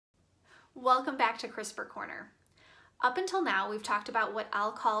Welcome back to CRISPR Corner. Up until now, we've talked about what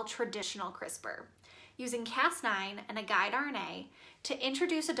I'll call traditional CRISPR, using Cas9 and a guide RNA to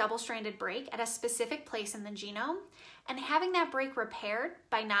introduce a double-stranded break at a specific place in the genome and having that break repaired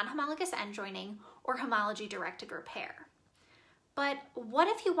by non-homologous end joining or homology-directed repair. But what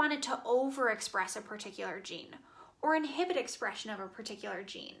if you wanted to overexpress a particular gene or inhibit expression of a particular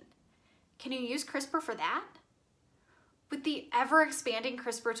gene? Can you use CRISPR for that? With the ever-expanding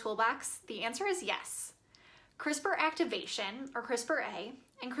CRISPR toolbox, the answer is yes. CRISPR activation, or CRISPRa,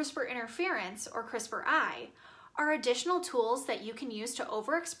 and CRISPR interference, or CRISPRi, are additional tools that you can use to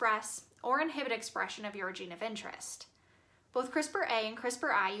overexpress or inhibit expression of your gene of interest. Both CRISPRa and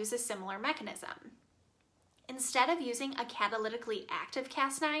CRISPRi use a similar mechanism. Instead of using a catalytically active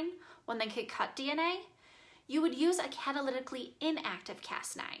Cas9, one that could cut DNA, you would use a catalytically inactive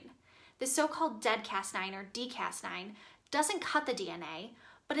Cas9. The so-called dead Cas9 or dCas9 doesn't cut the DNA,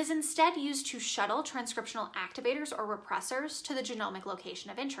 but is instead used to shuttle transcriptional activators or repressors to the genomic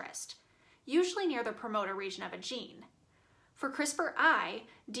location of interest, usually near the promoter region of a gene. For CRISPRi,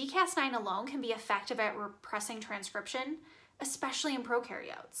 dCas9 alone can be effective at repressing transcription, especially in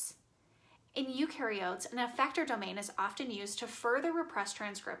prokaryotes. In eukaryotes, an effector domain is often used to further repress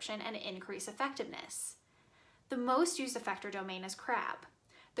transcription and increase effectiveness. The most used effector domain is CRAB.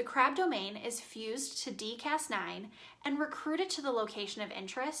 The CRAB domain is fused to dCas9 and recruited to the location of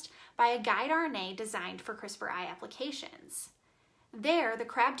interest by a guide RNA designed for CRISPRi applications. There, the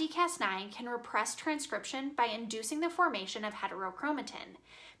CRAB dCas9 can repress transcription by inducing the formation of heterochromatin,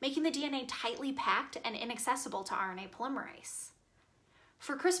 making the DNA tightly packed and inaccessible to RNA polymerase.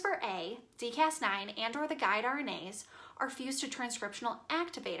 For CRISPRa, dCas9 and/or the guide RNAs are fused to transcriptional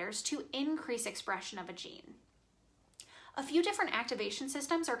activators to increase expression of a gene. A few different activation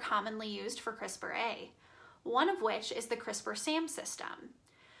systems are commonly used for CRISPRa, one of which is the CRISPR-SAM system.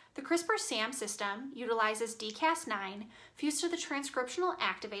 The CRISPR-SAM system utilizes dCas9 fused to the transcriptional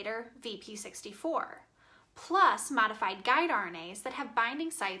activator VP64, plus modified guide RNAs that have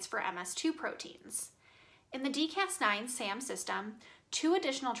binding sites for MS2 proteins. In the dCas9 SAM system, two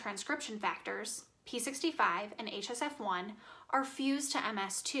additional transcription factors, P65 and HSF1, are fused to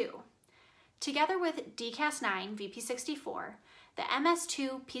MS2. Together with dCas9 VP64, the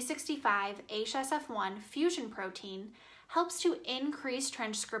MS2 P65 HSF1 fusion protein helps to increase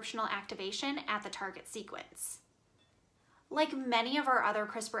transcriptional activation at the target sequence. Like many of our other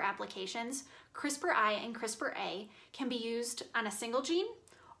CRISPR applications, CRISPRi and CRISPRa can be used on a single gene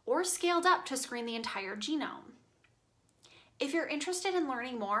or scaled up to screen the entire genome. If you're interested in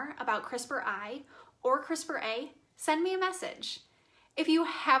learning more about CRISPRi or CRISPRa, send me a message. If you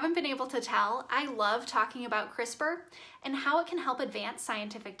haven't been able to tell, I love talking about CRISPR and how it can help advance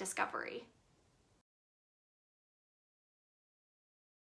scientific discovery.